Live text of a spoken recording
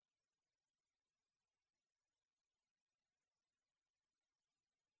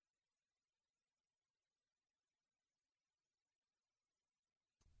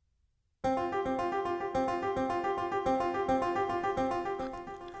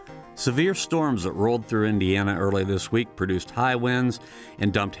Severe storms that rolled through Indiana early this week produced high winds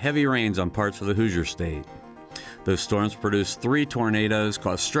and dumped heavy rains on parts of the Hoosier State. Those storms produced 3 tornadoes,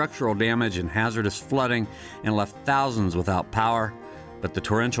 caused structural damage and hazardous flooding, and left thousands without power. But the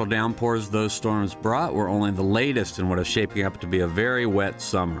torrential downpours those storms brought were only the latest in what is shaping up to be a very wet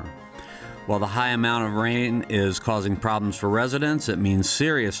summer. While the high amount of rain is causing problems for residents, it means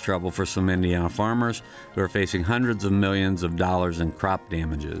serious trouble for some Indiana farmers who are facing hundreds of millions of dollars in crop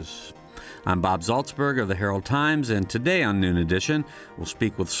damages. I'm Bob Zaltzberg of the Herald-Times, and today on Noon Edition, we'll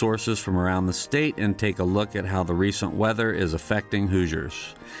speak with sources from around the state and take a look at how the recent weather is affecting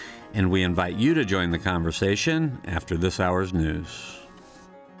Hoosiers. And we invite you to join the conversation after this hour's news.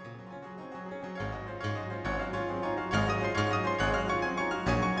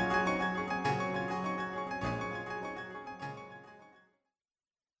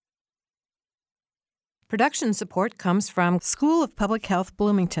 Production support comes from School of Public Health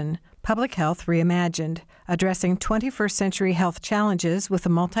Bloomington, Public Health Reimagined, addressing 21st century health challenges with a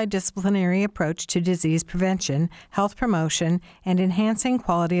multidisciplinary approach to disease prevention, health promotion, and enhancing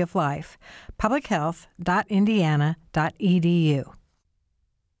quality of life. publichealth.indiana.edu.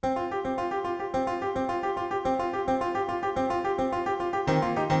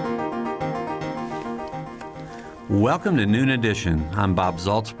 Welcome to Noon Edition. I'm Bob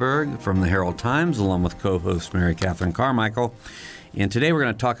Zaltzberg from the Herald-Times, along with co-host Mary Catherine Carmichael. And today we're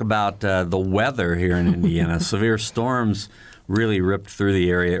going to talk about the weather here in Indiana. Severe storms really ripped through the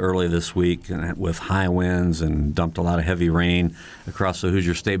area early this week with high winds and dumped a lot of heavy rain across the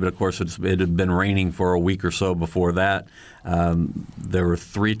Hoosier State. But, of course, it had been raining for a week or so before that. There were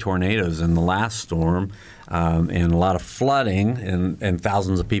 3 tornadoes in the last storm and a lot of flooding, and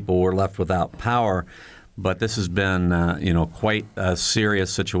thousands of people were left without power. But this has been, quite a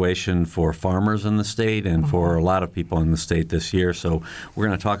serious situation for farmers in the state and for a lot of people in the state this year. So we're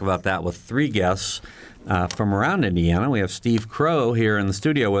going to talk about that with 3 guests from around Indiana. We have Steve Crow here in the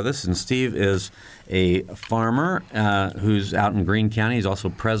studio with us, and Steve is a farmer who's out in Greene County. He's also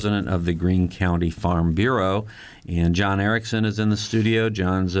president of the Greene County Farm Bureau. And John Erickson is in the studio.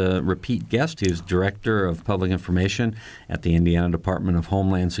 John's a repeat guest. He's Director of Public Information at the Indiana Department of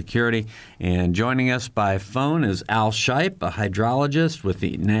Homeland Security. And joining us by phone is Al Shipe, a hydrologist with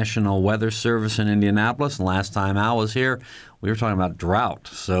the National Weather Service in Indianapolis. And last time Al was here, we were talking about drought.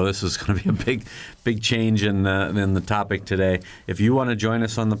 So this is going to be a big change in the topic today. If you want to join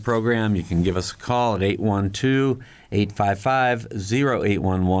us on the program, you can give us a call at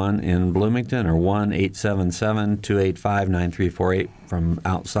 812-855-0811 in Bloomington or 1-877-285-9348 from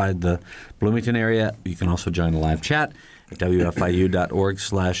outside the Bloomington area. You can also join the live chat at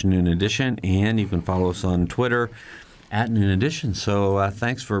wfiu.org/Noon Edition, and you can follow us on Twitter at Noon Edition. So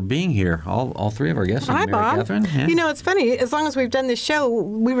thanks for being here, all 3 of our guests. Hi, Mary Bob. Catherine. Yeah. You know, it's funny. As long as we've done this show,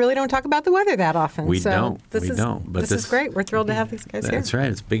 we really don't talk about the weather that often. We so don't. This is great. We're thrilled to have these guys here. That's right.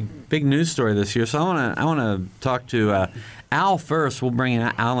 It's a big news story this year. So I want to talk to Al first. We'll bring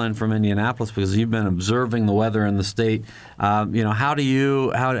Al in from Indianapolis because you've been observing the weather in the state. How would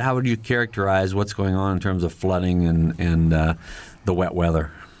you characterize what's going on in terms of flooding and the wet weather?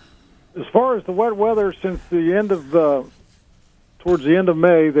 As far as the wet weather, since the end of towards the end of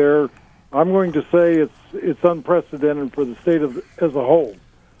May, I'm going to say it's unprecedented for the state as a whole.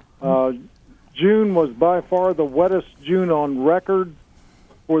 June was by far the wettest June on record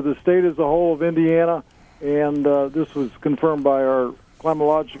for the state as a whole of Indiana, and this was confirmed by our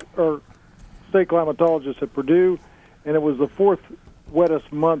state climatologist at Purdue, and it was the 4th wettest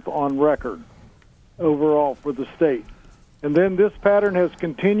month on record overall for the state. And then this pattern has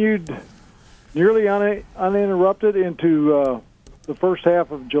continued nearly uninterrupted into the first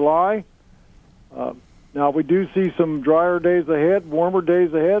half of July. Now, we do see some drier days ahead, warmer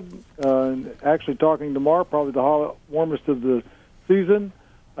days ahead. Actually, talking tomorrow, probably the warmest of the season.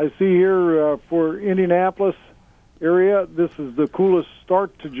 I see here for Indianapolis area, this is the coolest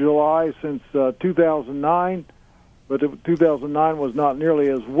start to July since 2009. But 2009 was not nearly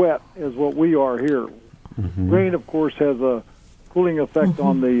as wet as what we are here. Mm-hmm. Rain, of course, has a cooling effect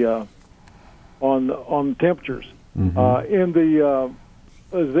on the on temperatures. Mm-hmm.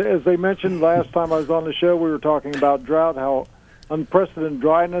 As they mentioned last time I was on the show, we were talking about drought, how unprecedented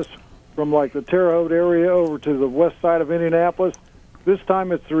dryness from like the Terre Haute area over to the west side of Indianapolis. This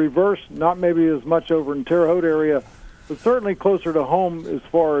time it's the reverse, not maybe as much over in Terre Haute area, but certainly closer to home as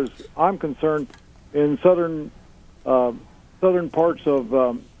far as I'm concerned in southern parts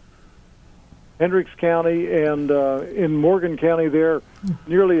of Hendricks County and in Morgan County there,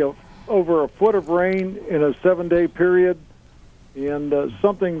 nearly over a foot of rain in a 7-day period. And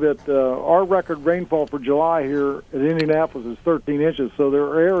something that our record rainfall for July here at Indianapolis is 13 inches. So there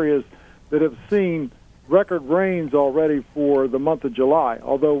are areas that have seen record rains already for the month of July,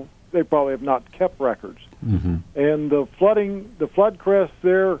 although they probably have not kept records. Mm-hmm. And the flood crest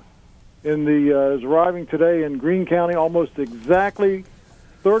there is arriving today in Greene County almost exactly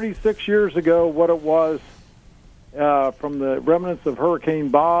 36 years ago what it was from the remnants of Hurricane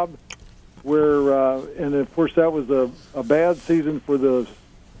Bob, where, and of course that was a bad season for the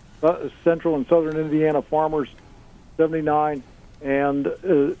central and southern Indiana farmers, 79, and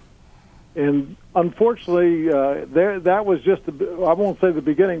unfortunately that was just, I won't say the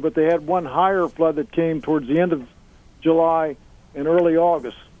beginning, but they had one higher flood that came towards the end of July and early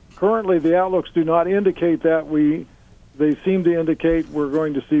August. Currently, the outlooks do not indicate that. They seem to indicate we're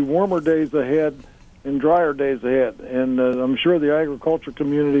going to see warmer days ahead and drier days ahead. And I'm sure the agriculture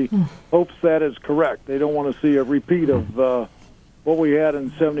community hopes that is correct. They don't want to see a repeat of what we had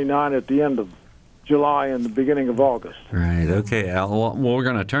in 79 at the end of July and the beginning of August. Right. Okay, Al. Well, we're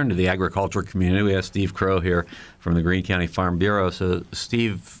going to turn to the agriculture community. We have Steve Crow here from the Greene County Farm Bureau. So,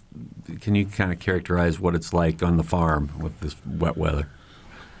 Steve, can you kind of characterize what it's like on the farm with this wet weather?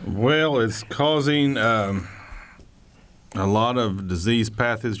 Well, it's causing a lot of disease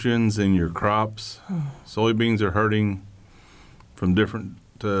pathogens in your crops. Soybeans are hurting from different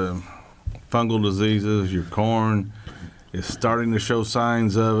fungal diseases. Your corn is starting to show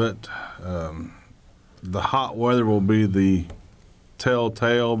signs of it. The hot weather will be the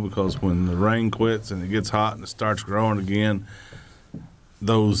telltale, because when the rain quits and it gets hot and it starts growing again,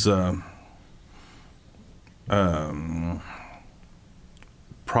 those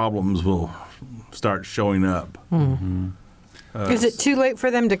problems will start showing up. Mm-hmm. Is it too late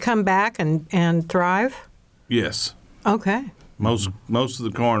for them to come back and thrive? Yes. Okay. Most of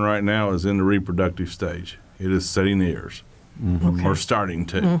the corn right now is in the reproductive stage. It is setting ears, Okay. or starting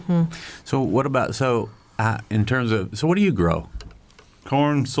to. Mm-hmm. So what about, in terms of, what do you grow?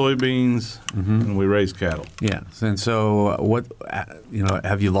 Corn, soybeans, and we raise cattle. Yeah. And so what,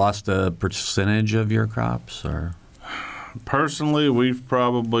 have you lost a percentage of your crops, or? Personally, we've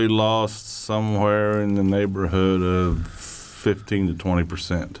probably lost somewhere in the neighborhood of 15 to 20%.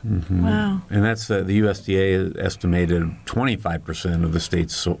 Mm-hmm. Wow. And that's the USDA estimated 25% of the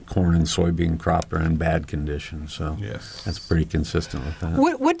state's corn and soybean crop are in bad condition. So yes, that's pretty consistent with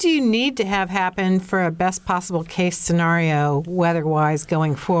that. What do you need to have happen for a best possible case scenario weather-wise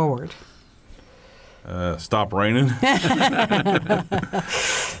going forward? Stop raining.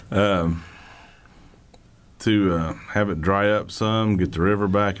 To have it dry up some, get the river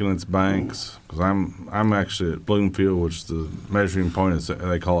back in its banks. Because I'm actually at Bloomfield, which the measuring point is,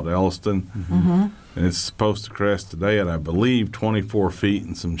 they call it Elliston, and it's supposed to crest today at, I believe, 24 feet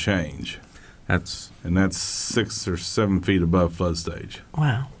and some change. That's 6 or 7 feet above flood stage.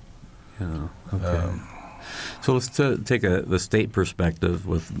 Wow. Yeah. Okay. So let's take the state perspective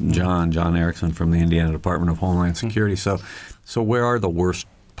with John Erickson from the Indiana Department of Homeland Security. So where are the worst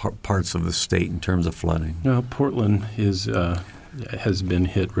parts of the state in terms of flooding? Portland has been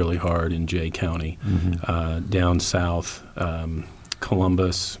hit really hard in Jay County. Down south,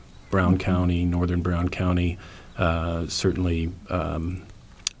 Columbus, Brown County, northern Brown County, certainly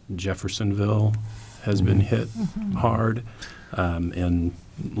Jeffersonville has been hit hard, and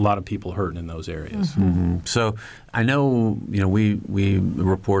a lot of people hurting in those areas. So I know, we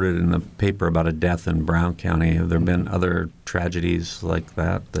reported in the paper about a death in Brown County. Have there been other tragedies like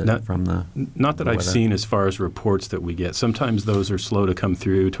that from the Not that I've seen as far as reports that we get. Sometimes those are slow to come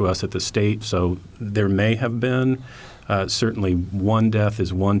through to us at the state, so there may have been. Certainly one death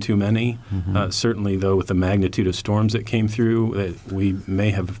is one too many. Certainly, though, with the magnitude of storms that came through, we may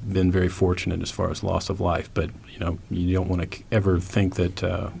have been very fortunate as far as loss of life. But, you don't want to ever think that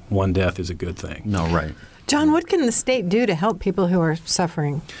one death is a good thing. No, right. John, what can the state do to help people who are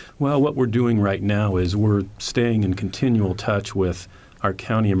suffering? Well, what we're doing right now is we're staying in continual touch with our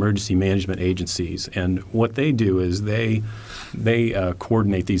county emergency management agencies. And what they do is they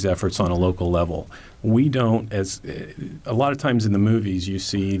coordinate these efforts on a local level. We don't, as a lot of times in the movies, you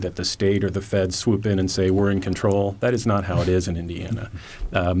see that the state or the feds swoop in and say, we're in control. That is not how it is in Indiana.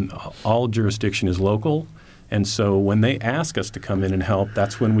 All jurisdiction is local. And so when they ask us to come in and help,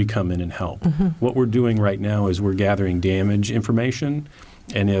 that's when we come in and help. What we're doing right now is we're gathering damage information.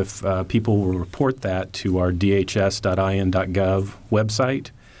 And if people will report that to our dhs.in.gov website,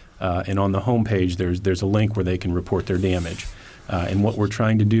 and on the homepage there's a link where they can report their damage. And what we're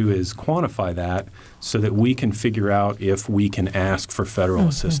trying to do is quantify that so that we can figure out if we can ask for federal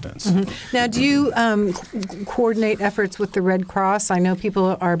assistance. Now, do you coordinate efforts with the Red Cross? I know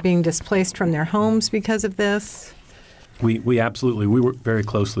people are being displaced from their homes because of this. We absolutely. We work very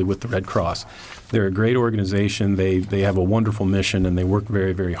closely with the Red Cross. They're a great organization. They have a wonderful mission, and they work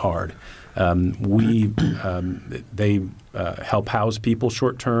very, very hard. They help house people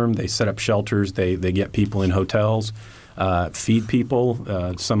short term. They set up shelters. They get people in hotels, feed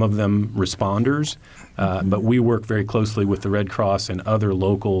people. Some of them responders. But we work very closely with the Red Cross and other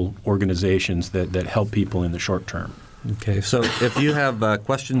local organizations that help people in the short term. Okay, so if you have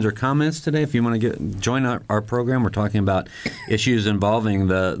questions or comments today, if you want to join our program, we're talking about issues involving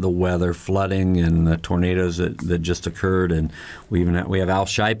the weather, flooding, and the tornadoes that just occurred. And we have Al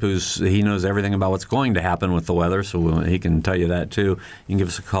Shipe, he knows everything about what's going to happen with the weather, so he can tell you that too. You can give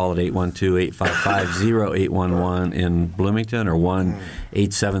us a call at 812-855-0811 in Bloomington or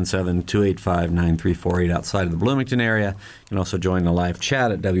 1-877-285-9348 outside of the Bloomington area. You can also join the live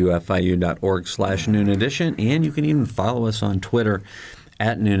chat at wfiu.org/Noon Edition, and you can even follow us on Twitter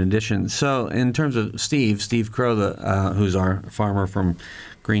at Noon Edition. So in terms of Steve Crow, who's our farmer from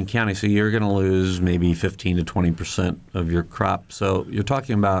Greene County, so you're going to lose maybe 15 to 20% of your crop. So you're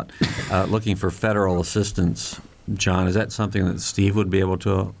talking about looking for federal assistance. John, is that something that Steve would be able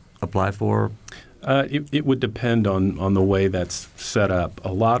to apply for? It would depend on the way that's set up.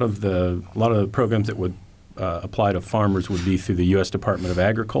 A lot of the programs that would apply to farmers would be through the U.S. Department of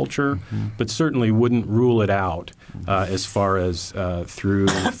Agriculture, but certainly wouldn't rule it out as far as through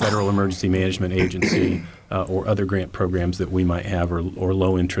Federal Emergency Management Agency or other grant programs that we might have, or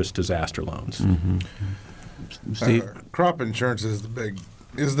low-interest disaster loans. Steve? Crop insurance is the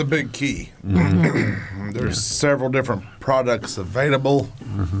big key. There's several different products available,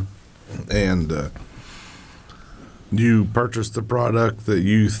 and you purchase the product that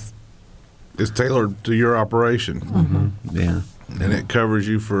is tailored to your operation. Yeah. And it covers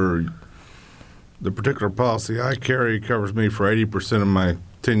you for the particular policy I carry. Covers me for 80% of my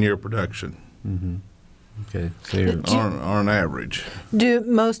 10-year production. Okay. So on average. Do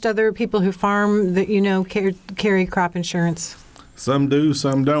most other people who farm that carry crop insurance? Some do,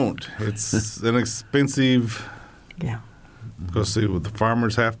 some don't. It's inexpensive. Yeah. Because see, the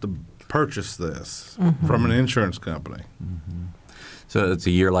farmers have to purchase this from an insurance company. So it's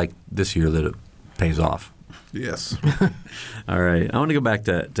a year like this year that it pays off. Yes. All right. I want to go back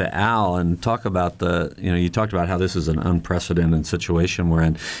to Al and talk about you talked about how this is an unprecedented situation we're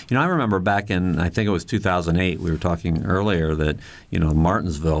in. I remember back in, I think it was 2008, we were talking earlier that,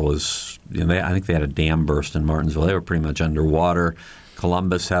 Martinsville was, I think they had a dam burst in Martinsville. They were pretty much underwater.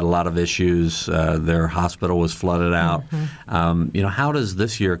 Columbus had a lot of issues. Their hospital was flooded out. How does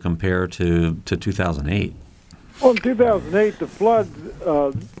this year compare to 2008? Well, in 2008,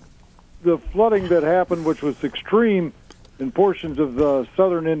 the flooding that happened, which was extreme in portions of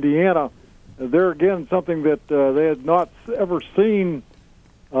southern Indiana, there again something that they had not ever seen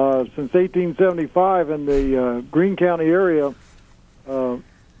since 1875 in the Greene County area.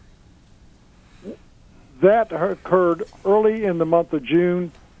 That occurred early in the month of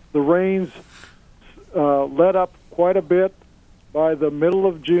June. The rains let up quite a bit by the middle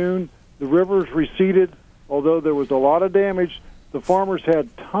of June. The rivers receded. Although there was a lot of damage, the farmers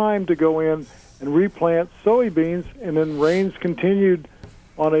had time to go in and replant soybeans, and then rains continued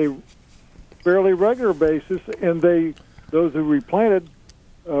on a fairly regular basis, and those who replanted,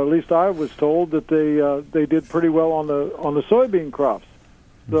 at least I was told, that they did pretty well on the soybean crops.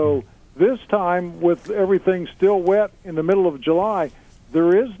 So this time, with everything still wet in the middle of July,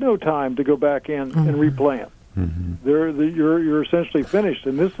 there is no time to go back in and replant. You're essentially finished,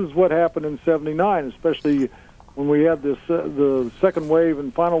 and this is what happened in '79, especially when we had this the second wave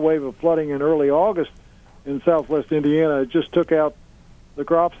and final wave of flooding in early August in southwest Indiana. It just took out the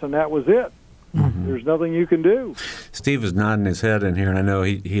crops, and that was it. There's nothing you can do. Steve is nodding his head in here, and I know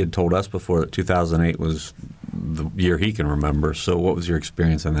he had told us before that 2008 was the year he can remember. So what was your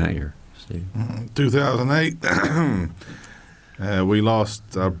experience in that year, Steve? 2008. We lost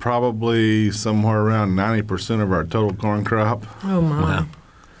probably somewhere around 90% of our total corn crop. Oh, my.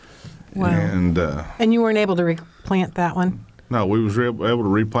 Wow. And you weren't able to replant that one? No, we was able to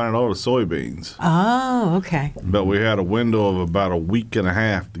replant all the soybeans. Oh, okay. But we had a window of about a week and a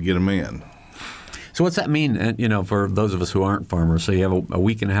half to get them in. So what's that mean, for those of us who aren't farmers? So you have a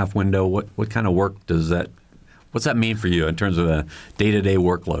week and a half window. What kind of work what's that mean for you in terms of a day-to-day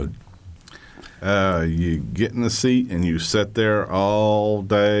workload? You get in the seat and you sit there all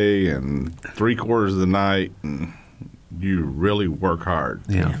day and 3/4 of the night, and you really work hard.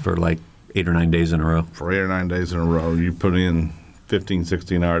 Yeah, for like 8 or 9 days in a row. For 8 or 9 days in a row, you put in 15,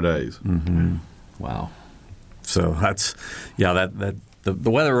 16-hour days. Wow. So that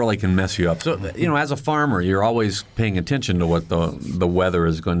the weather really can mess you up. So, as a farmer, you're always paying attention to what the weather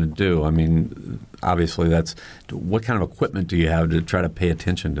is going to do. I mean, obviously, that's what kind of equipment do you have to try to pay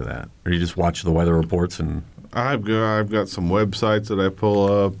attention to that? Or you just watch the weather reports and... I've got some websites that I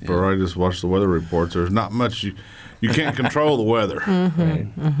pull up, or I just watch the weather reports. There's not much you can't control the weather, right.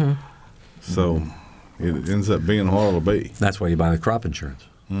 So it ends up being what it'll be. That's why you buy the crop insurance.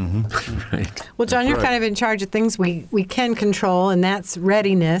 Right. Well, John, you're right. kind of in charge of things we can control, and that's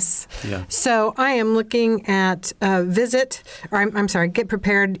readiness. Yeah. So I am looking at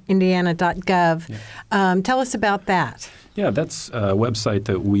getpreparedindiana.gov. Yeah. Tell us about that. Yeah, that's a website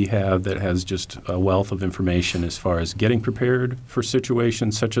that we have that has just a wealth of information as far as getting prepared for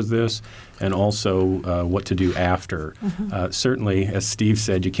situations such as this, and also what to do after. Certainly, as Steve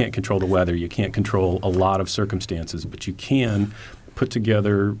said, you can't control the weather. You can't control a lot of circumstances, but you can put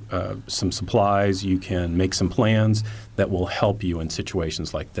together some supplies. You can make some plans that will help you in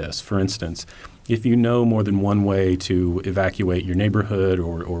situations like this. For instance, if you know more than one way to evacuate your neighborhood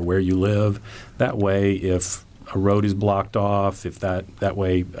or where you live, that way if a road is blocked off, if that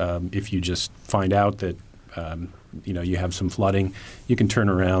way, if you just find out that you have some flooding, you can turn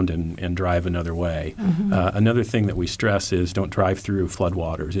around and drive another way. Another thing that we stress is don't drive through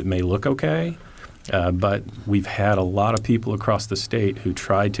floodwaters. It may look okay, but we've had a lot of people across the state who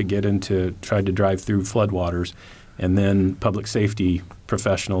tried to drive through floodwaters, and then public safety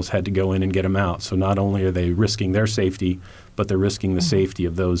professionals had to go in and get them out. So not only are they risking their safety, but they're risking the safety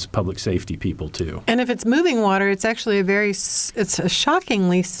of those public safety people too. And if it's moving water, it's actually it's a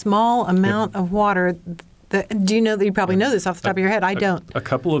shockingly small amount of water. Do you know that you probably know this off the top of your head? I don't. A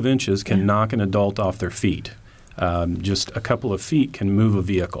couple of inches can knock an adult off their feet. Just a couple of feet can move a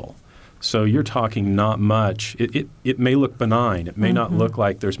vehicle. So you're talking not much. It may look benign. It may not look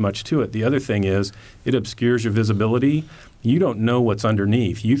like there's much to it. The other thing is it obscures your visibility. You don't know what's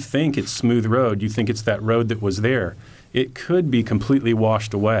underneath. You think it's smooth road. You think it's that road that was there. It could be completely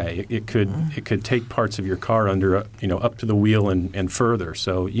washed away. It could take parts of your car under, up to the wheel and further.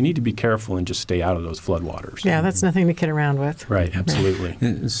 So you need to be careful and just stay out of those floodwaters. Yeah, that's nothing to kid around with. Right,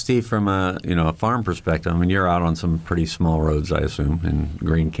 absolutely. Steve, from a farm perspective, I mean, you're out on some pretty small roads, I assume, in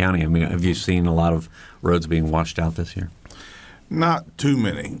Greene County. I mean, have you seen a lot of roads being washed out this year? Not too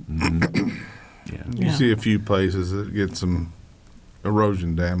many. Yeah. You see a few places that get some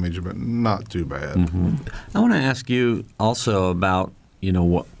erosion damage, but not too bad. I want to ask you also about,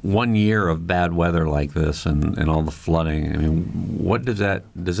 1 year of bad weather like this and all the flooding. I mean, what does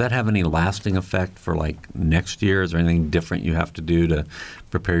that have any lasting effect for like next year? Is there anything different you have to do to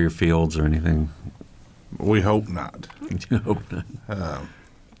prepare your fields or anything? We hope not. You hope not.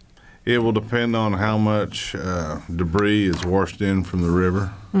 It will depend on how much debris is washed in from the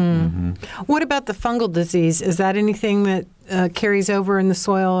river. What about the fungal disease? Is that anything that carries over in the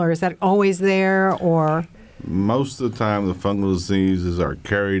soil, or is that always there? Or most of the time, the fungal diseases are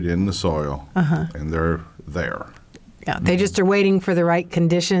carried in the soil, and they're there. Yeah, they just are waiting for the right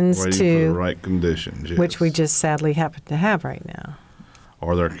conditions For the right conditions, yes. which we just sadly happen to have right now.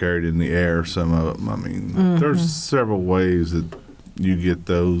 Or they're carried in the air, some of them. I mean, there's several ways that you get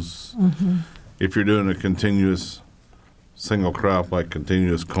those. If you're doing a continuous single crop like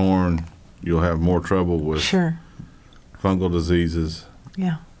continuous corn, you'll have more trouble with fungal diseases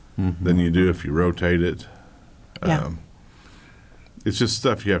than you do if you rotate it. Yeah. It's just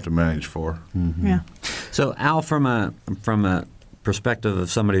stuff you have to manage for. Yeah. So, Al, from a perspective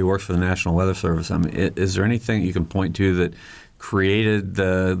of somebody who works for the National Weather Service, I mean, is there anything you can point to that created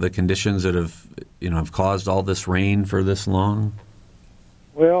the conditions that have caused all this rain for this long?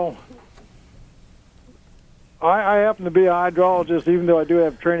 Well, I happen to be a hydrologist, even though I do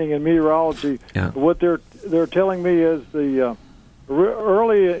have training in meteorology. Yeah. What they're telling me is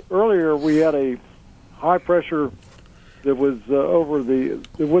earlier we had a high pressure that was that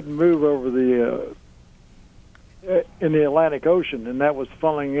wouldn't move over in the Atlantic Ocean, and that was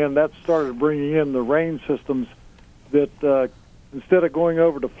funneling in. That started bringing in the rain systems that instead of going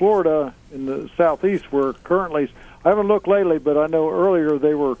over to Florida in the southeast, where currently I haven't looked lately, but I know earlier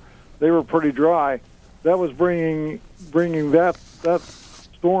they were pretty dry. That was bringing that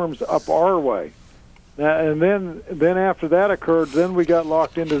storms up our way. And then after that occurred, then we got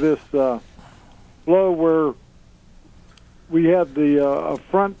locked into this flow where we had a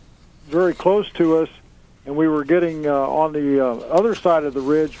front very close to us, and we were getting on the other side of the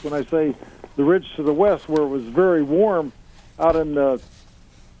ridge. When I say the ridge to the west, where it was very warm out in the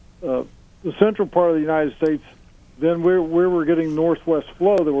central part of the United States, then we were getting northwest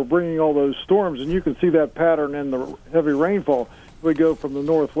flow that were bringing all those storms, and you can see that pattern in the heavy rainfall. We go from the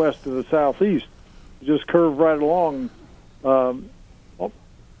northwest to the southeast, just curve right along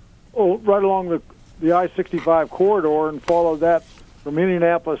right along the I-65 corridor and follow that from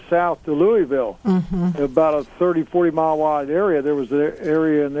Indianapolis south to Louisville. About a 30, 40-mile wide area. There was an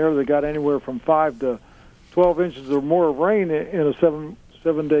area in there that got anywhere from 5 to 12 inches or more of rain in a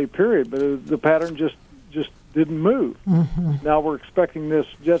seven-day period, but the pattern just didn't move. Now we're expecting this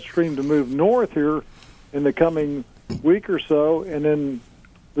jet stream to move north here in the coming week or so, and then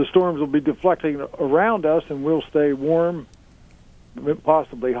the storms will be deflecting around us, and we'll stay warm,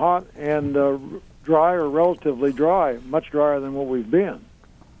 possibly hot, and dry or relatively dry, much drier than what we've been.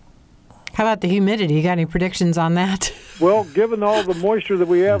 How about the humidity? You got any predictions on that? Well, given all the moisture that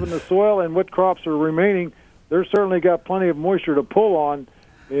we have in the soil and what crops are remaining, there's certainly got plenty of moisture to pull on,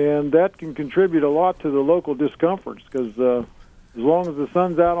 and that can contribute a lot to the local discomforts, because as long as the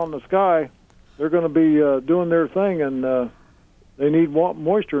sun's out on the sky, they're going to be doing their thing, and they need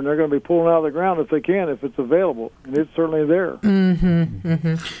moisture, and they're going to be pulling out of the ground if they can, if it's available, and it's certainly there.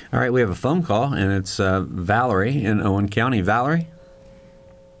 All right, we have a phone call, and it's Valerie in Owen County. Valerie?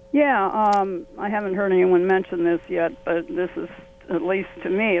 Yeah, I haven't heard anyone mention this yet, but this is, at least to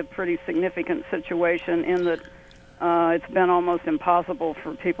me, a pretty significant situation in that it's been almost impossible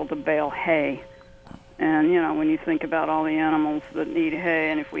for people to bale hay. And, when you think about all the animals that need hay,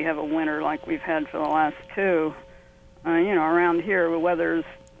 and if we have a winter like we've had for the last two, around here,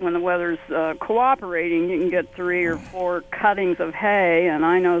 when the weather's cooperating, you can get 3 or 4 cuttings of hay, and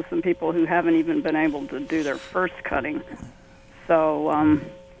I know some people who haven't even been able to do their first cutting. So,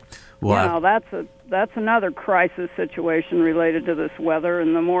 that's another crisis situation related to this weather,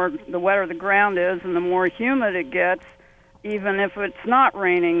 and the wetter the ground is and the more humid it gets, even if it's not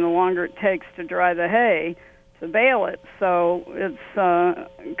raining, the longer it takes to dry the hay to bale it. So it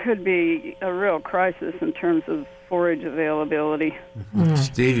could be a real crisis in terms of forage availability.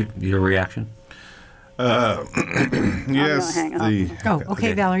 Steve, your reaction? Yes.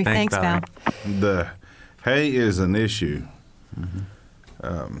 Okay, Valerie. Thanks, Val. The hay is an issue.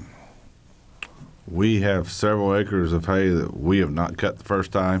 We have several acres of hay that we have not cut the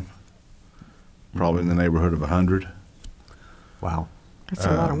first time, probably in the neighborhood of 100. Wow. That's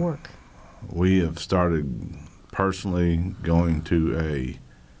a lot of work. We have started personally going to a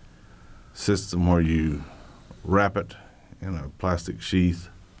system where you wrap it in a plastic sheath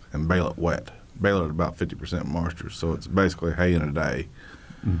and bale it wet. Bale it at about 50% moisture, so it's basically hay in a day.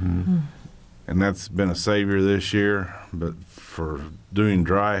 And that's been a savior this year, but for doing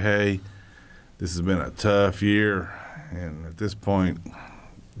dry hay, this has been a tough year, and at this point,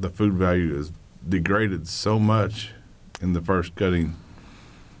 the food value is degraded so much in the first cutting.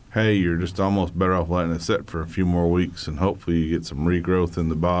 Hay, you're just almost better off letting it sit for a few more weeks, and hopefully you get some regrowth in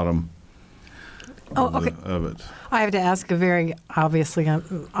the bottom of it. I have to ask a very obviously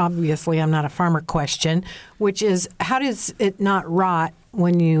I'm not a farmer question, which is, how does it not rot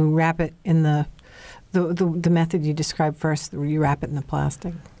when you wrap it in the method you described first, where you wrap it in the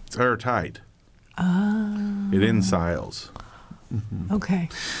plastic? It's airtight. It insiles. Okay.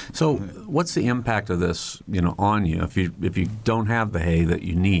 So what's the impact of this, on you? If you don't have the hay that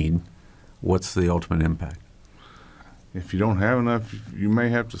you need, what's the ultimate impact? If you don't have enough, you may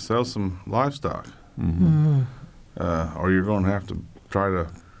have to sell some livestock. Or you're going to have to try to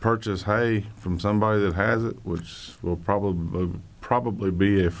purchase hay from somebody that has it, which will probably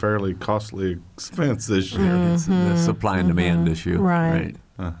be a fairly costly expense this year. It's the supply and demand issue. Right.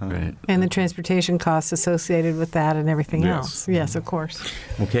 Right. And the transportation costs associated with that and everything else. Yes, of course.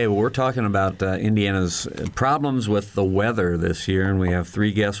 Okay, well, we're talking about Indiana's problems with the weather this year, and we have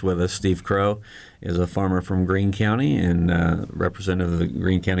 3 guests with us. Steve Crow is a farmer from Greene County and representative of the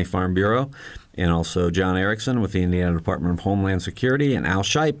Greene County Farm Bureau, and also John Erickson with the Indiana Department of Homeland Security, and Al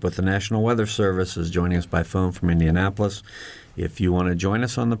Shipe with the National Weather Service is joining us by phone from Indianapolis. If you want to join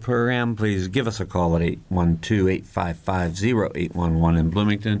us on the program, please give us a call at 812-855-0811 in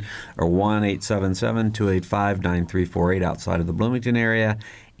Bloomington or 1-877-285-9348 outside of the Bloomington area.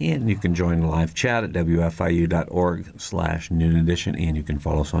 And you can join the live chat at wfiu.org/Noon Edition, and you can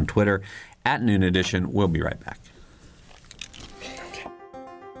follow us on Twitter at Noon Edition. We'll be right back.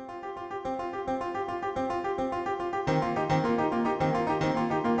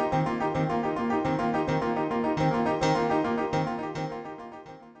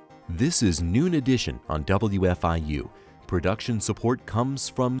 This is Noon Edition on WFIU. Production support comes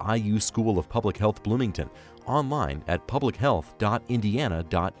from IU School of Public Health Bloomington, online at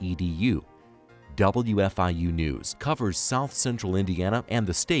publichealth.indiana.edu. WFIU News covers South Central Indiana and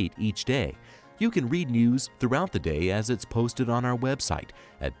the state each day. You can read news throughout the day as it's posted on our website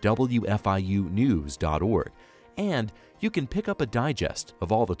at wfiunews.org. And you can pick up a digest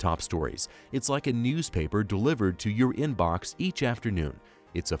of all the top stories. It's like a newspaper delivered to your inbox each afternoon.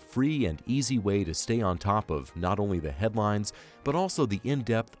 It's a free and easy way to stay on top of not only the headlines, but also the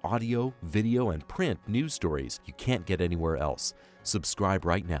in-depth audio, video, and print news stories you can't get anywhere else. Subscribe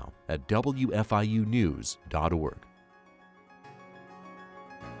right now at WFIUnews.org.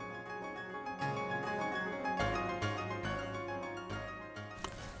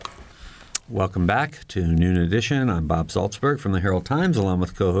 Welcome back to Noon Edition. I'm Bob Saltzberg from the Herald Times, along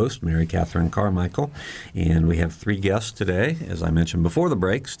with co-host Mary Catherine Carmichael. And we have three guests today. As I mentioned before the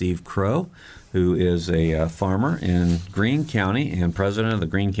break, Steve Crow, who is a farmer in Greene County and president of the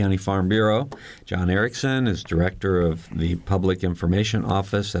Greene County Farm Bureau. John Erickson is director of the Public Information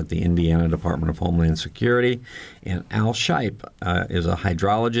Office at the Indiana Department of Homeland Security. And Al Shipe is a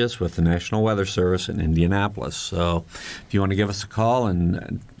hydrologist with the National Weather Service in Indianapolis. So if you want to give us a call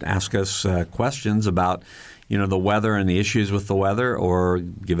and ask us questions about the weather and the issues with the weather, or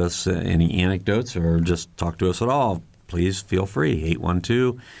give us any anecdotes, or just talk to us at all, please feel free.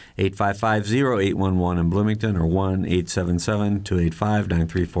 812-855-0811 in Bloomington, or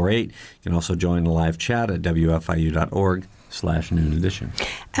 1-877-285-9348. You can also join the live chat at wfiu.org/Noon Edition.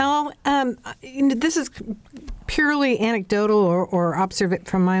 Al, this is purely anecdotal or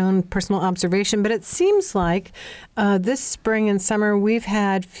from my own personal observation, but it seems like this spring and summer we've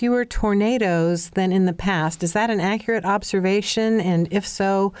had fewer tornadoes than in the past. Is that an accurate observation? And if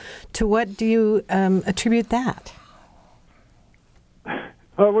so, to what do you attribute that?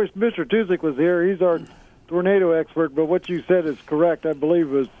 I wish Mr. Tuzik was here. He's our tornado expert, but what you said is correct. I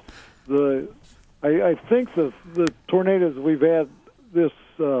believe I think the tornadoes we've had this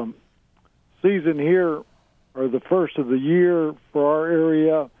season here are the first of the year for our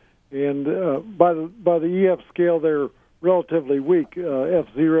area, and by the EF scale, they're relatively weak,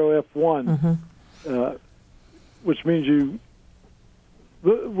 F0, F1, which means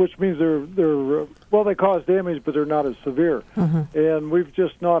they're they cause damage, but they're not as severe. And we've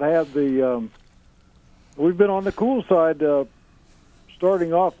just not had we've been on the cool side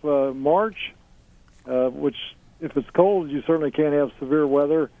starting off March, which if it's cold, you certainly can't have severe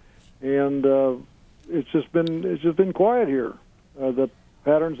weather, and it's just been quiet here. The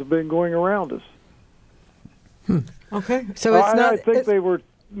patterns have been going around us. Okay, so it's not. I think they were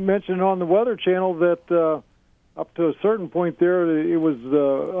mentioning on the Weather Channel that up to a certain point there, it was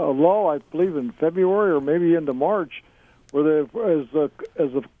a lull, I believe, in February or maybe into March, where as a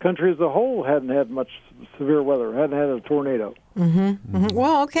country as a whole hadn't had much severe weather, hadn't had a tornado.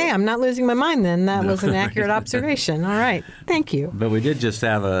 Well, okay, I'm not losing my mind then. That was an accurate observation. All right, thank you. But we did just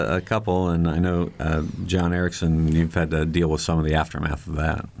have a couple, and I know, John Erickson, you've had to deal with some of the aftermath of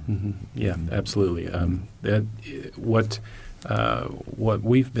that. Yeah, absolutely. What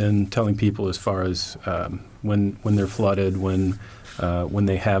we've been telling people as far as when they're flooded, when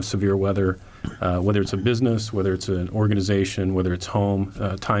they have severe weather, whether it's a business, whether it's an organization, whether it's home,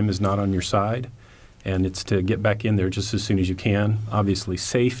 time is not on your side, and it's to get back in there just as soon as you can. Obviously,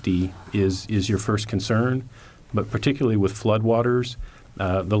 safety is your first concern, but particularly with floodwaters,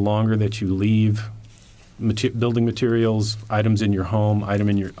 the longer that you leave building materials, items in your home,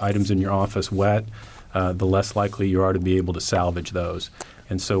 items in your office wet, the less likely you are to be able to salvage those.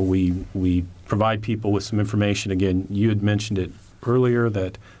 And so we provide people with some information. Again, you had mentioned it earlier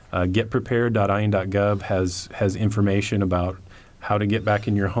that getprepared.in.gov has information about how to get back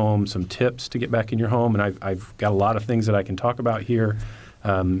in your home, some tips to get back in your home. And I've got a lot of things that I can talk about here.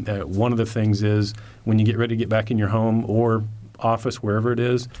 One of the things is when you get ready to get back in your home or office, wherever it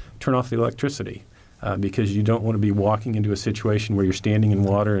is, turn off the electricity. Because you don't want to be walking into a situation where you're standing in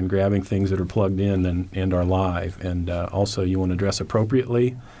water and grabbing things that are plugged in and are live. And also you want to dress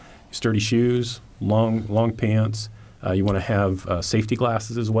appropriately, sturdy shoes, long pants. You want to have safety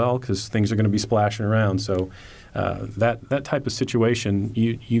glasses as well, because things are going to be splashing around. So that type of situation,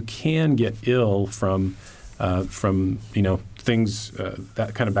 you can get ill from things,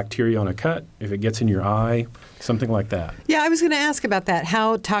 that kind of bacteria on a cut, if it gets in your eye, something like that. Yeah, I was going to ask about that,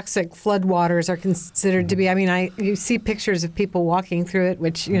 how toxic floodwaters are considered to be. I mean, you see pictures of people walking through it,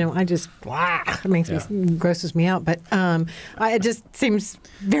 which, I just, it grosses me out. But it just seems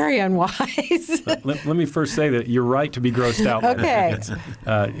very unwise. Let me first say that you're right to be grossed out. Okay.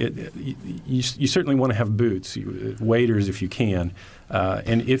 You certainly want to have boots, waders if you can.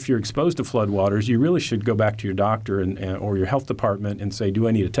 And if you're exposed to floodwaters, you really should go back to your doctor or your health department and say, do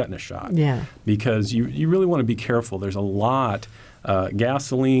I need a tetanus shot? Yeah. Because you really want to be careful. There's a lot,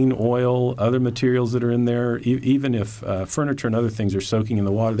 gasoline, oil, other materials that are in there. Even if furniture and other things are soaking in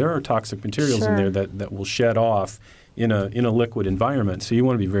the water, there are toxic materials in there that will shed off in a liquid environment. So you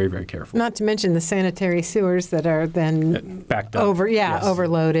want to be very, very careful. Not to mention the sanitary sewers that are then backed up.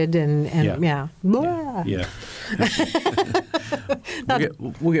 Overloaded and. Yeah. Blah. Yeah.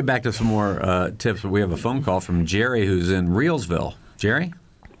 We'll get back to some more tips, but we have a phone call from Jerry, who's in Reelsville. Jerry?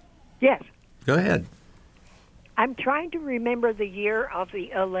 Yes. Go ahead. I'm trying to remember the year of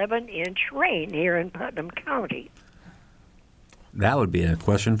the 11-inch rain here in Putnam County. That would be a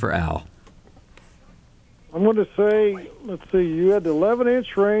question for Al. I'm going to say, let's see, you had the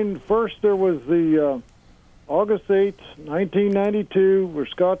 11-inch rain. First, there was the August 8th, 1992, where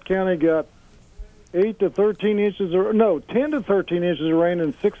Scott County got 10 to 13 inches of rain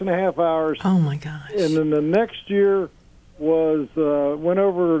in 6.5 hours. Oh, my gosh. And then the next year was went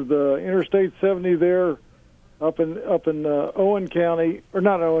over the Interstate 70 there up in Owen County, or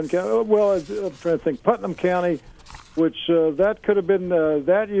not Owen County, well, I'm trying to think, Putnam County, which that could have been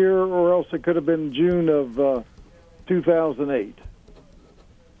that year, or else it could have been June of 2008.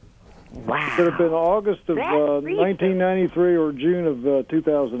 Wow. It could have been August of That's recent. 1993 or June of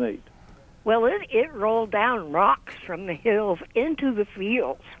 2008. Well, it rolled down rocks from the hills into the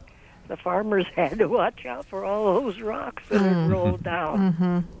fields. The farmers had to watch out for all those rocks that had rolled down.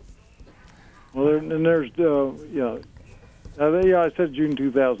 Mm-hmm. Well, and there's, I said June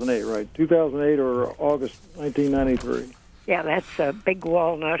 2008, right? 2008 or August 1993. Yeah, that's a big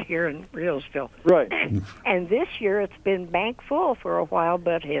walnut here in Reelsville. Right. And this year it's been bank full for a while,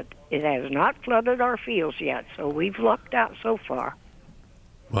 but it has not flooded our fields yet, so we've lucked out so far.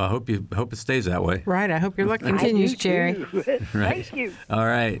 Well, I hope it stays that way. Right. I hope your luck continues, I do Jerry. too. Right. Thank you. All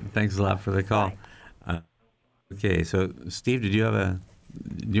right. Thanks a lot for the call. Okay. So, Steve, do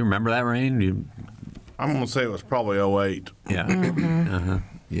you remember that rain? I'm going to say it was probably 08. Yeah. Mm-hmm.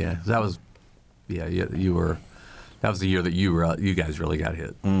 Yeah. That was the year that you guys really got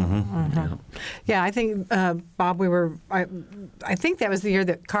hit. Mm-hmm. Yeah, I think, Bob, I think that was the year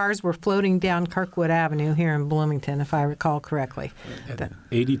that cars were floating down Kirkwood Avenue here in Bloomington, if I recall correctly.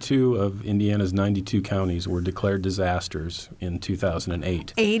 82 of Indiana's 92 counties were declared disasters in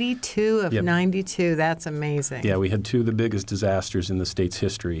 2008. 82 of Yep. 92. That's amazing. Yeah, we had two of the biggest disasters in the state's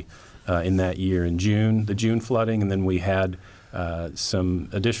history in that year. In June, the June flooding, and then we had some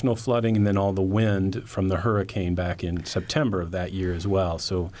additional flooding, and then all the wind from the hurricane back in September of that year as well.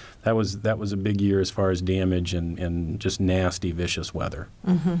 So that was a big year as far as damage and just nasty, vicious weather.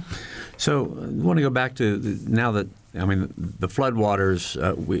 Mm-hmm. So I want to go back to now that, the floodwaters,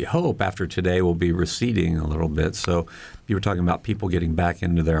 we hope after today will be receding a little bit. So you were talking about people getting back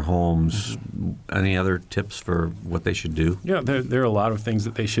into their homes. Mm-hmm. Any other tips for what they should do? Yeah, there are a lot of things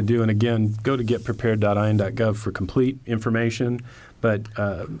that they should do. And again, go to getprepared.in.gov for complete information. But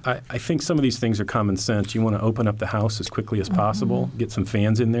I think some of these things are common sense. You want to open up the house as quickly as possible, get some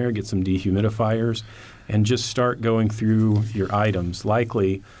fans in there, get some dehumidifiers, and just start going through your items.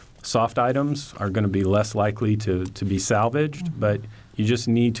 Likely, soft items are going to be less likely to be salvaged, but you just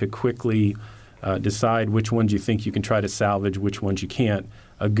need to quickly decide which ones you think you can try to salvage, which ones you can't.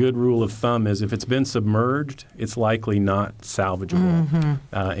 A good rule of thumb is if it's been submerged, it's likely not salvageable,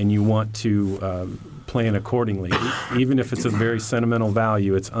 and you want to plan accordingly. Even if it's a very sentimental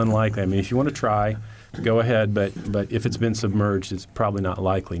value, it's unlikely. If you want to try, go ahead, but if it's been submerged, it's probably not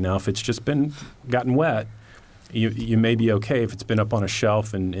likely. Now, if it's just gotten wet, you may be okay. If it's been up on a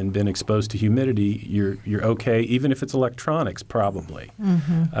shelf and been exposed to humidity, you're okay. Even if it's electronics, probably.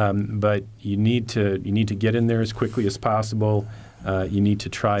 Mm-hmm. But you need to get in there as quickly as possible. You need to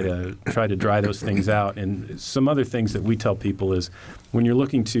try to dry those things out. And some other things that we tell people is when you're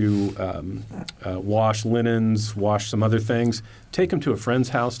looking to wash linens, wash some other things, take them to a friend's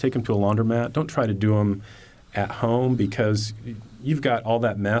house, take them to a laundromat. Don't try to do them at home because you've got all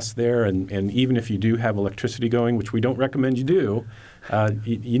that mess there. And even if you do have electricity going, which we don't recommend you do,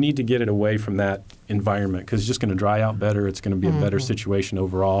 you need to get it away from that environment because it's just going to dry out better. It's going to be a better situation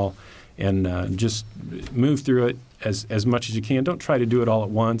overall. And just move through it as much as you can. Don't try to do it all at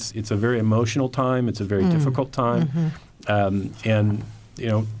once. It's a very emotional time. It's a very difficult time. And,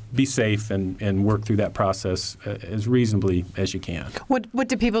 be safe and work through that process as reasonably as you can. What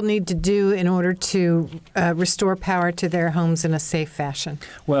do people need to do in order to restore power to their homes in a safe fashion?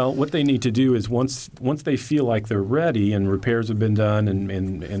 Well, what they need to do is once they feel like they're ready and repairs have been done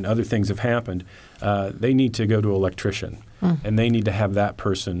and other things have happened, they need to go to an electrician. And they need to have that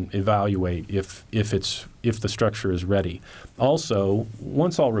person evaluate if the structure is ready. Also,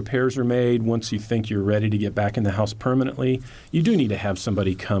 once all repairs are made, once you think you're ready to get back in the house permanently, you do need to have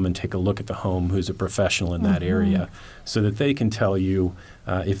somebody come and take a look at the home who's a professional in that area so that they can tell you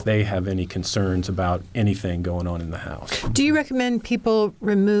if they have any concerns about anything going on in the house. Do you recommend people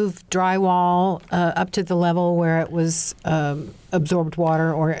remove drywall up to the level where it was absorbed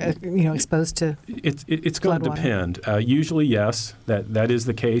water or exposed to It's going to depend. Usually, yes, that is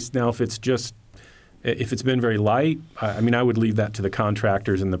the case. Now, if it's just If it's been very light, I would leave that to the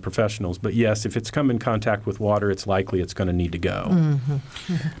contractors and the professionals. But yes, if it's come in contact with water, it's likely it's going to need to go.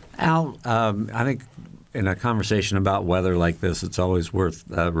 Mm-hmm. Al, I think in a conversation about weather like this, it's always worth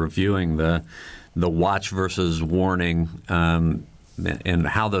reviewing the watch versus warning and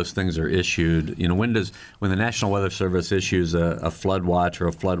how those things are issued. When the National Weather Service issues a flood watch or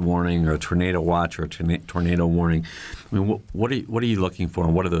a flood warning or a tornado watch or a tornado warning, what are you looking for,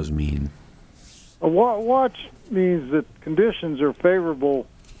 and what do those mean? A watch means that conditions are favorable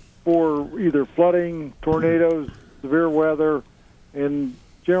for either flooding, tornadoes, severe weather, and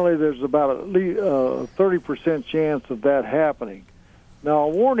generally there's about at least a 30% chance of that happening. Now, a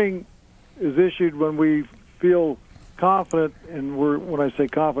warning is issued when we feel confident, and when I say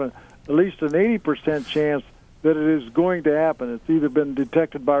confident, at least an 80% chance that it is going to happen. It's either been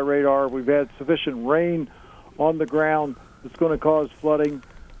detected by radar, we've had sufficient rain on the ground that's going to cause flooding,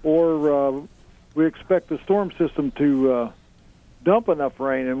 or we expect the storm system to dump enough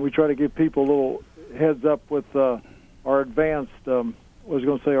rain, and we try to give people a little heads up with our advanced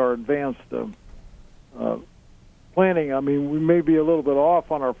planning. We may be a little bit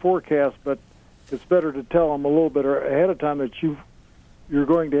off on our forecast, but it's better to tell them a little bit ahead of time that you're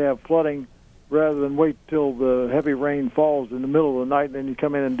going to have flooding rather than wait till the heavy rain falls in the middle of the night and then you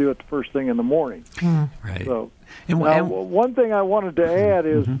come in and do it the first thing in the morning. Right. So, one thing I wanted to add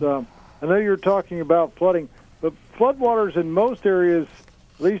is I know you're talking about flooding, but floodwaters in most areas,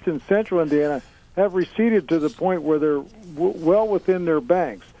 at least in central Indiana, have receded to the point where they're well within their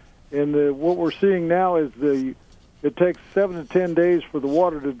banks. And what we're seeing now is it takes 7 to 10 days for the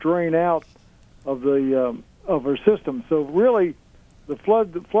water to drain out of our system. So really, the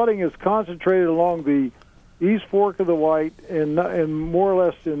flooding is concentrated along the East Fork of the White and more or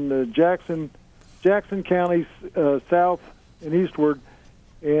less in the Jackson County south and eastward,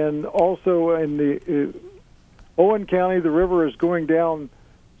 and also in the Owen County. The river is going down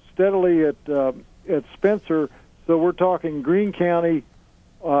steadily at Spencer, so we're talking Greene County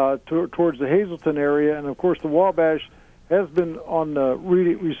towards the Hazleton area, and of course the Wabash has been on the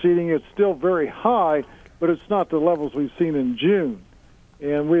receding. It's still very high, but it's not the levels we've seen in June.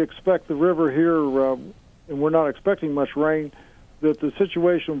 And we expect the river here, and we're not expecting much rain, that the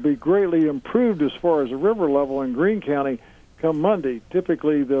situation will be greatly improved as far as the river level in Greene County come Monday.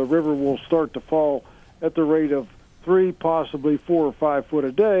 Typically, the river will start to fall at the rate of 3, possibly 4 or 5 foot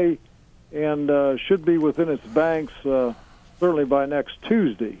a day, and should be within its banks certainly by next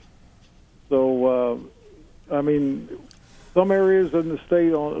Tuesday. So, some areas in the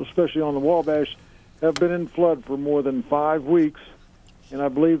state, especially on the Wabash, have been in flood for more than 5 weeks, and I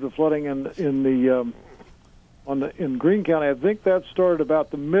believe the flooding in Greene County, I think that started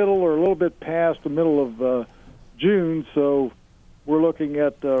about the middle or a little bit past the middle of June. So we're looking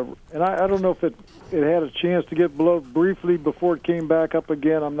at, and I don't know if it had a chance to get below briefly before it came back up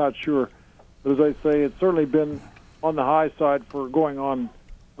again. I'm not sure, but as I say, it's certainly been on the high side for going on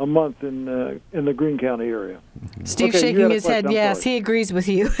a month in the Greene County area. Steve shaking his head. Yes, he agrees with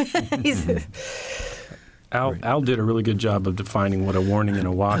you. Al did a really good job of defining what a warning and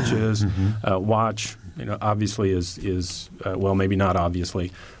a watch is. Watch, obviously is well, maybe not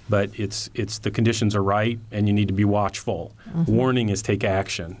obviously, but it's the conditions are right and you need to be watchful. Warning is take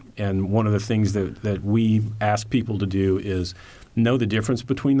action, and one of the things that we ask people to do is know the difference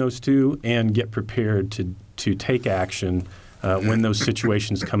between those two and get prepared to take action when those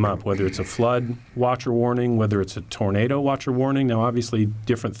situations come up, whether it's a flood watch or warning, whether it's a tornado watch or warning. Now, obviously,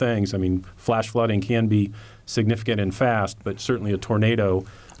 different things. Flash flooding can be significant and fast, but certainly a tornado,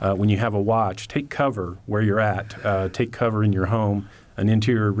 when you have a watch, take cover where you're at. Take cover in your home, an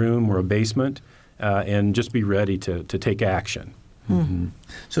interior room or a basement, and just be ready to take action.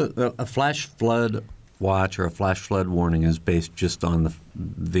 So a flash flood watch or a flash flood warning is based just on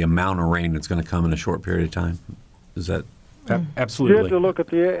the amount of rain that's going to come in a short period of time? Is that... Absolutely. You have to look at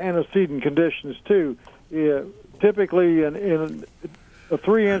the antecedent conditions, too. Typically, in a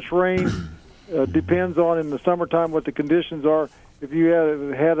 3-inch rain depends on, in the summertime, what the conditions are. If you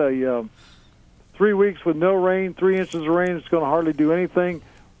had a 3 weeks with no rain, 3 inches of rain, it's going to hardly do anything.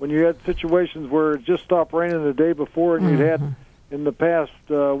 When you had situations where it just stopped raining the day before, and you'd had, in the past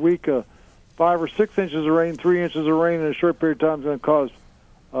week, 5 or 6 inches of rain, 3 inches of rain in a short period of time is going to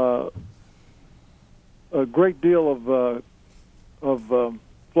cause a great deal of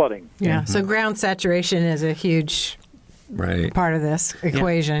flooding. Yeah, so ground saturation is a huge part of this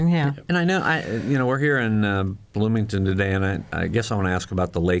equation. Yeah. And I know, we're here in Bloomington today, and I guess I want to ask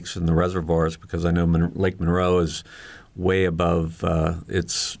about the lakes and the reservoirs, because I know Lake Monroe is way above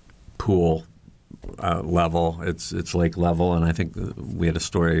its pool level, its lake level, and I think we had a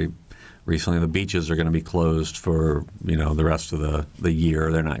story recently. The beaches are going to be closed for the rest of the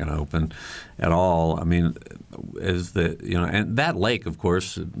year. They're not going to open at all. I mean, and that lake, of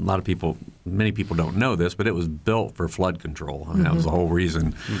course, many people don't know this, but it was built for flood control. I mean, that was the whole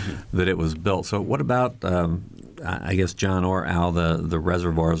reason that it was built. So what about, I guess, John or Al, the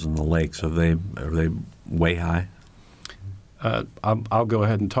reservoirs and the lakes? Are they way high? I'll go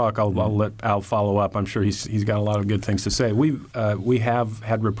ahead and talk. I'll let Al follow up. I'm sure he's got a lot of good things to say. We have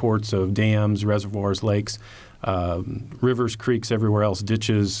had reports of dams, reservoirs, lakes, rivers, creeks, everywhere else,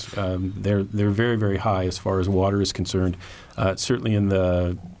 ditches. They're very, very high as far as water is concerned. Certainly in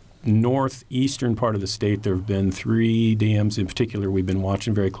the northeastern part of the state, there have been 3 dams in particular we've been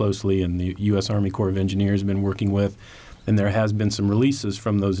watching very closely, and the U.S. Army Corps of Engineers have been working with. And there has been some releases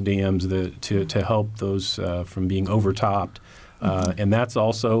from those dams to help those from being overtopped. And that's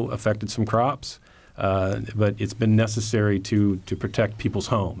also affected some crops. But it's been necessary to protect people's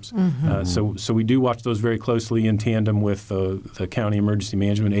homes. So we do watch those very closely in tandem with the county emergency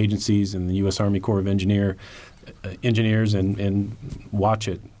management agencies and the U.S. Army Corps of Engineers and watch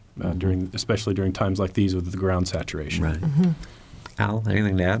it especially during times like these with the ground saturation. Right. Al,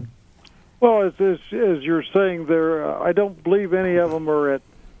 anything to add? Well, as you're saying there, I don't believe any of them are at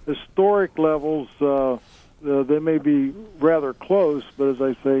historic levels. They may be rather close, but as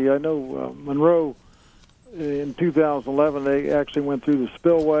I say, I know Monroe in 2011, they actually went through the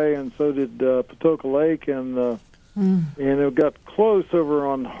spillway, and so did Patoka Lake, and it got close over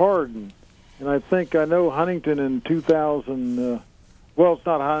on Hardin. And I know Huntington in 2000, well, it's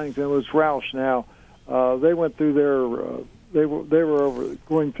not Huntington, it was Roush now. They went through their... They were over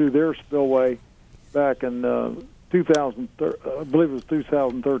going through their spillway back in I believe it was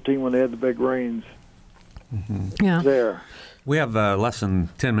 2013 when they had the big rains. There. We have less than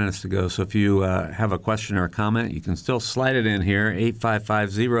 10 minutes to go, so if you have a question or a comment, you can still slide it in here,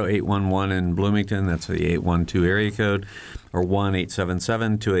 855-0811 in Bloomington, that's the 812 area code, or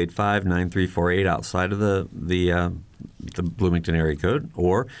 1-877-285-9348 outside of the Bloomington area code,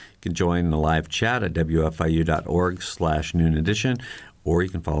 or you can join the live chat at wfiu.org/Noon Edition, or you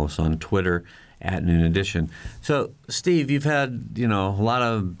can follow us on Twitter at Noon Edition. So, Steve, you've had a lot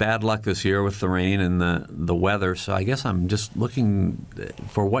of bad luck this year with the rain and the weather. So I guess I'm just looking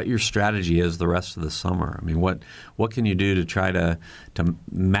for what your strategy is the rest of the summer. I mean, what can you do to try to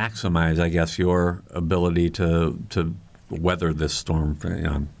maximize, I guess, your ability to weather this storm?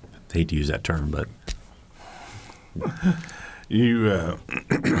 I hate to use that term, but you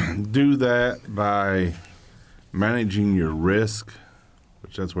do that by managing your risk,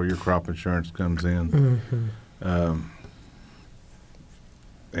 which that's where your crop insurance comes in.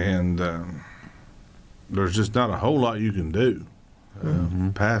 There's just not a whole lot you can do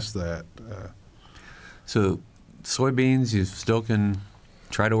past that. So soybeans, you still can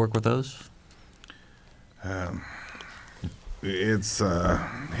try to work with those? It's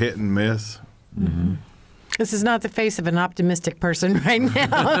hit and miss. This is not the face of an optimistic person right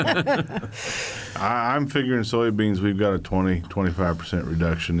now. I'm figuring soybeans we've got a 20-25%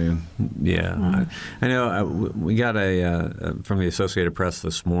 reduction in. Yeah. I know we got from the Associated Press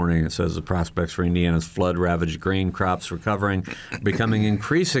this morning. It says the prospects for Indiana's flood-ravaged grain crops recovering becoming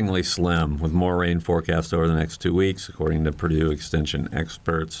increasingly slim with more rain forecast over the next 2 weeks, according to Purdue Extension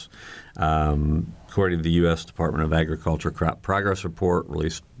experts. According to the U.S. Department of Agriculture Crop Progress Report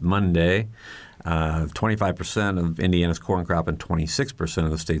released Monday, 25% of Indiana's corn crop and 26%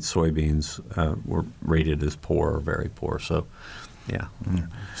 of the state's soybeans were rated as poor or very poor. So, yeah.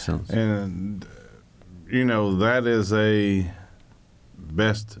 And, that is a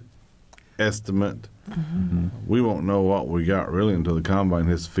best estimate. We won't know what we got really until the combine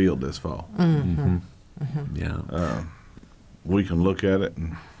hits the field this fall. Yeah. We can look at it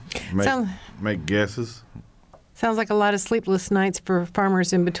and make guesses. Sounds like a lot of sleepless nights for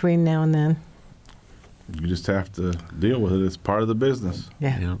farmers in between now and then. You just have to deal with it. It's part of the business.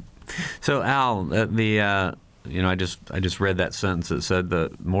 Yeah. So, Al, I just read that sentence that said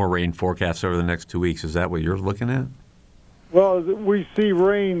the more rain forecast over the next 2 weeks. Is that what you're looking at? Well, we see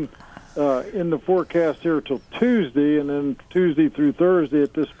rain in the forecast here till Tuesday, and then Tuesday through Thursday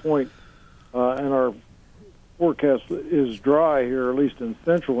at this point, and our forecast is dry here, at least in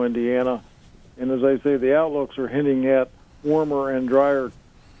central Indiana. And as I say, the outlooks are hinting at warmer and drier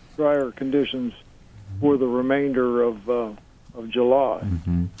conditions for the remainder of July.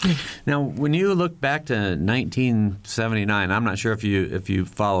 Now, when you look back to 1979, I'm not sure if you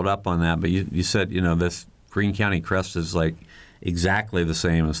followed up on that, but you said this Greene County crest is like exactly the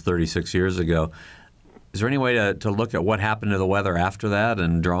same as 36 years ago. Is there any way to look at what happened to the weather after that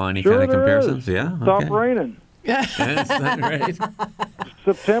and draw any kind of comparisons? Is. Yeah. Stop raining. Is that right?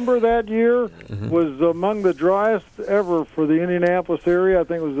 September that year was among the driest ever for the Indianapolis area. I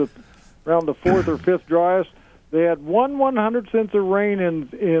think it was around the fourth or fifth driest. They had 1/100th of rain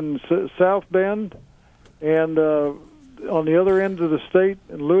in South Bend, and on the other end of the state,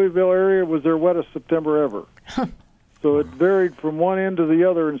 in Louisville area, was their wettest September ever. So it varied from one end to the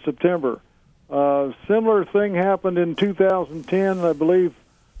other in September. Similar thing happened in 2010, I believe,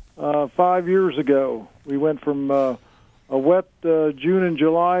 5 years ago. We went from a wet June and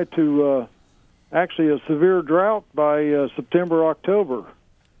July to actually a severe drought by September, October.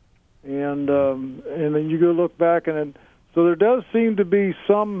 And then you go look back, and so there does seem to be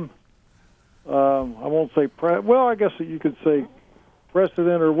some, I won't say, I guess you could say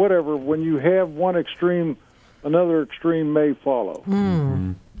precedent or whatever. When you have one extreme, another extreme may follow.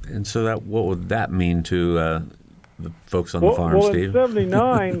 Mm-hmm. And so what would that mean to the folks on the farm, Steve? Well, in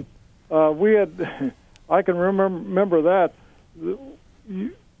 '79, we had, I can remember that.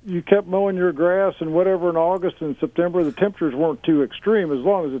 You kept mowing your grass and whatever in August and September. The temperatures weren't too extreme, as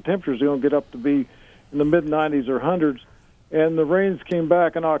long as the temperatures don't get up to be in the mid-90s or hundreds. And the rains came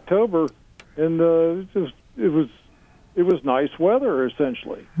back in October, and it was nice weather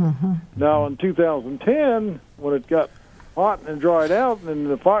essentially. Mm-hmm. Now in 2010, when it got hot and dried out, and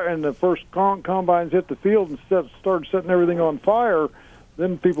the first combines hit the field and started setting everything on fire,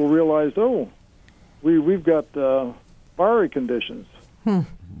 then people realized, we've got fiery conditions.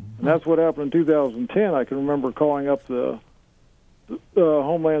 And that's what happened in 2010. I can remember calling up the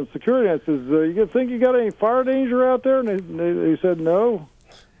Homeland Security, and I says, you think you got any fire danger out there? And they said no.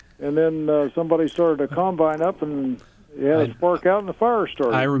 And then somebody started a combine up, and you had a spark out, and the fire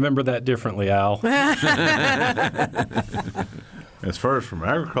started. I remember that differently, Al. As far as from an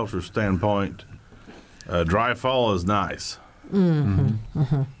agriculture standpoint, dry fall is nice. Mm-hmm.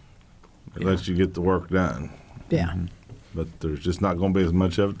 Mm-hmm. It lets you get the work done. Yeah. Mm-hmm. But there's just not going to be as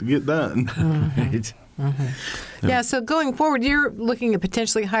much of it to get done. Mm-hmm. Right? Mm-hmm. Yeah, so going forward, you're looking at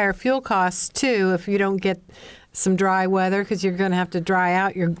potentially higher fuel costs, too, if you don't get some dry weather, because you're going to have to dry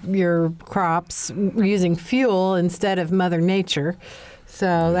out your crops using fuel instead of Mother Nature.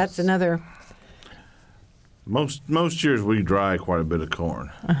 So that's another. Most years we dry quite a bit of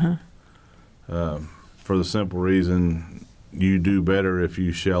corn. Uh-huh. For the simple reason you do better if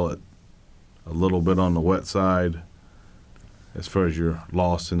you shell it a little bit on the wet side, as far as your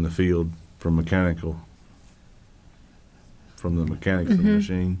loss in the field from the mechanics of the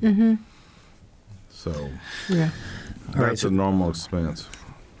machine. Mm-hmm. So yeah. That's a normal expense.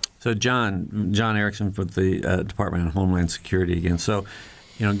 So John Erickson with the Department of Homeland Security again. So,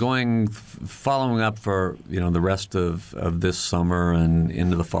 following up for the rest of this summer and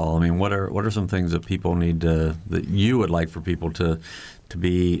into the fall. I mean, what are some things that people need that you would like for people to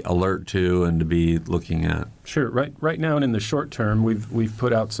be alert to and to be looking at? Sure. Right now and in the short term, we've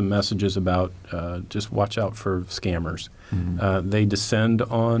put out some messages about just watch out for scammers. Mm-hmm. They descend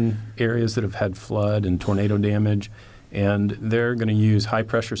on areas that have had flood and tornado damage, and they're going to use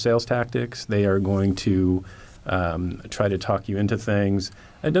high-pressure sales tactics. They are going to try to talk you into things.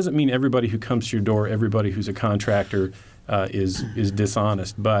 It doesn't mean everybody who comes to your door, everybody who's a contractor is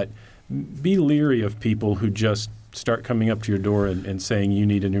dishonest, but be leery of people who just start coming up to your door and saying you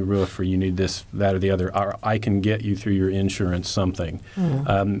need a new roof or you need this, that, or the other, or I can get you through your insurance something.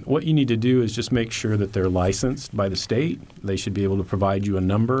 Mm-hmm. What you need to do is just make sure that they're licensed by the state. They should be able to provide you a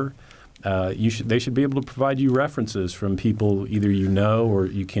number. They should be able to provide you references from people either you know or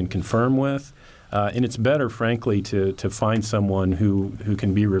you can confirm with. And it's better, frankly, to find someone who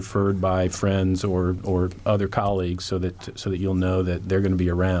can be referred by friends or other colleagues so that you'll know that they're going to be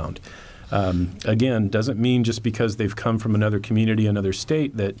around. Again, doesn't mean just because they've come from another community, another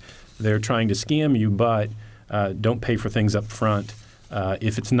state, that they're trying to scam you, but don't pay for things up front.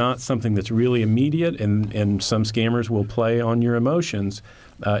 If it's not something that's really immediate, and some scammers will play on your emotions,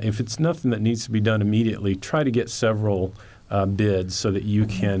 if it's nothing that needs to be done immediately, try to get several bids so that you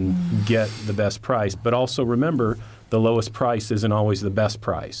can get the best price. But also remember, the lowest price isn't always the best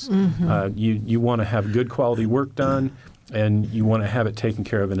price. Mm-hmm. You want to have good quality work done, and you want to have it taken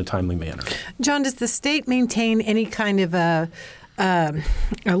care of in a timely manner. John, does the state maintain any kind of a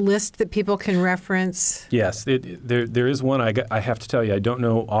list that people can reference? Yes, there is one. I have to tell you, I don't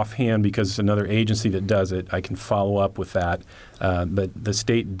know offhand because it's another agency that does it. I can follow up with that. But the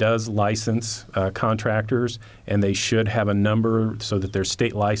state does license contractors, and they should have a number so that they're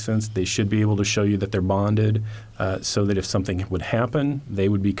state licensed. They should be able to show you that they're bonded, so that if something would happen, they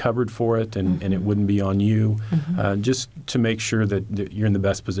would be covered for it, and it wouldn't be on you, just to make sure that you're in the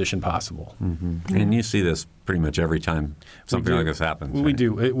best position possible. And you see this pretty much every time something like this happens. We right?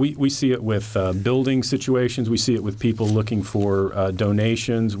 do. We see it with building situations. We see it with people looking for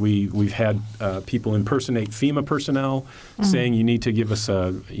donations. We've had people impersonate FEMA personnel, saying you need to give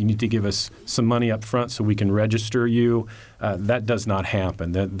us some money up front so we can register you. That does not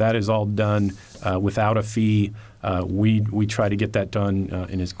happen. That is all done without a fee. We try to get that done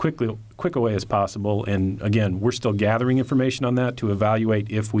in as quick a way as possible. And again, we're still gathering information on that to evaluate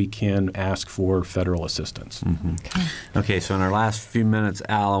if we can ask for federal assistance. Okay, so in our last few minutes,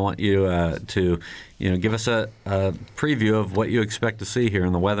 Al, I want you to give us a preview of what you expect to see here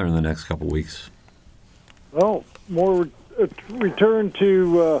in the weather in the next couple weeks. Well, more return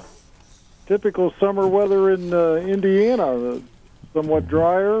to typical summer weather in Indiana. Somewhat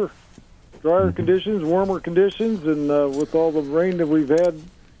drier conditions, warmer conditions, and with all the rain that we've had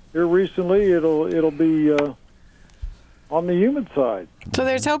here recently, it'll be on the humid side. So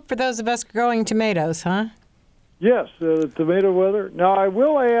there's hope for those of us growing tomatoes, huh? Yes, tomato weather. Now, I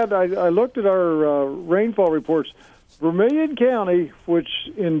will add, I looked at our rainfall reports. Vermilion County, which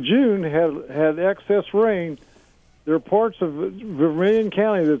in June had excess rain, there are parts of Vermilion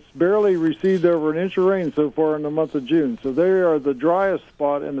County that's barely received over an inch of rain so far in the month of June. So they are the driest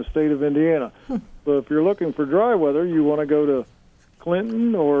spot in the state of Indiana. So if you're looking for dry weather, you want to go to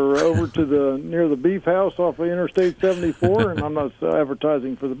Clinton or over to near the Beef House off of Interstate 74. And I'm not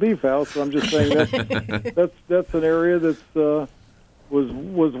advertising for the Beef House. I'm just saying that's an area that's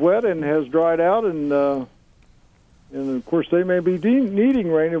was wet and has dried out, and of course they may be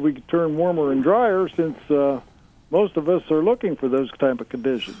needing rain if we could turn warmer and drier, since most of us are looking for those type of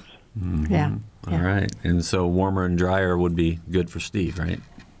conditions. Yeah. All right. And so warmer and drier would be good for Steve, right?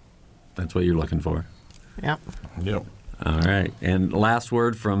 That's what you're looking for. Yeah. Yep. All right. And last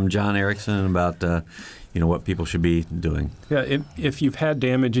word from John Erickson about what people should be doing. Yeah, if you've had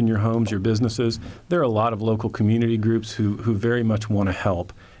damage in your homes, your businesses, there are a lot of local community groups who very much want to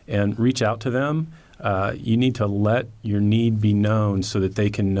help, and reach out to them. You need to let your need be known so that they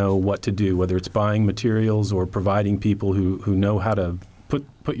can know what to do, whether it's buying materials or providing people who know how to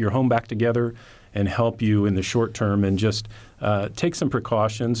put your home back together and help you in the short term, and just take some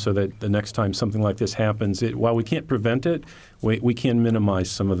precautions so that the next time something like this happens, while we can't prevent it, we can minimize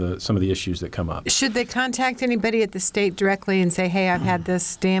some of the issues that come up. Should they contact anybody at the state directly and say, hey, I've had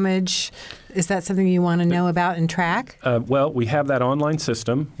this damage? Is that something you want to know about and track? Well, we have that online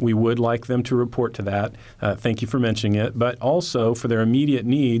system. We would like them to report to that. Thank you for mentioning it. But also, for their immediate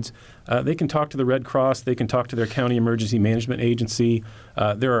needs, they can talk to the Red Cross. They can talk to their county emergency management agency.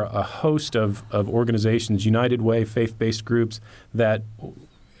 There are a host of organizations, United Way, faith-based groups, that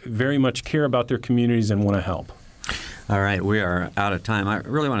very much care about their communities and want to help. All right, we are out of time. I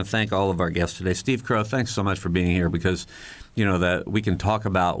really want to thank all of our guests today. Steve Crow, thanks so much for being here, because that we can talk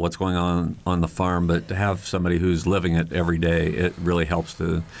about what's going on the farm, but to have somebody who's living it every day, it really helps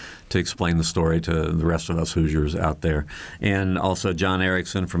to explain the story to the rest of us Hoosiers out there. And also John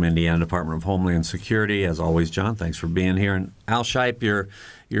Erickson from Indiana Department of Homeland Security. As always, John, thanks for being here. And Al Shipe,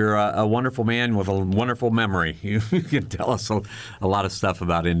 you're a wonderful man with a wonderful memory. You can tell us a lot of stuff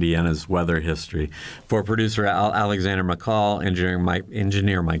about Indiana's weather history. For producer Alexander McCall,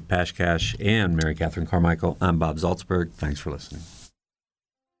 engineer Mike Pashkash, and Mary Catherine Carmichael, I'm Bob Zaltzberg. Thanks for listening.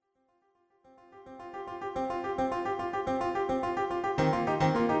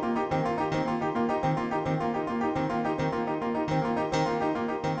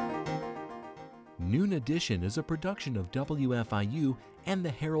 Noon Edition is a production of WFIU and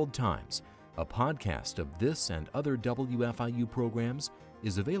the Herald Times. A podcast of this and other WFIU programs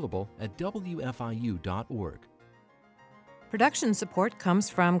is available at WFIU.org. Production support comes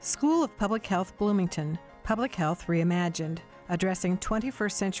from School of Public Health Bloomington, Public Health Reimagined, addressing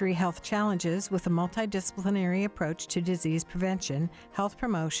 21st century health challenges with a multidisciplinary approach to disease prevention, health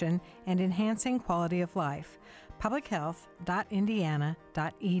promotion, and enhancing quality of life.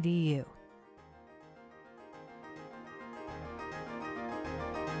 publichealth.indiana.edu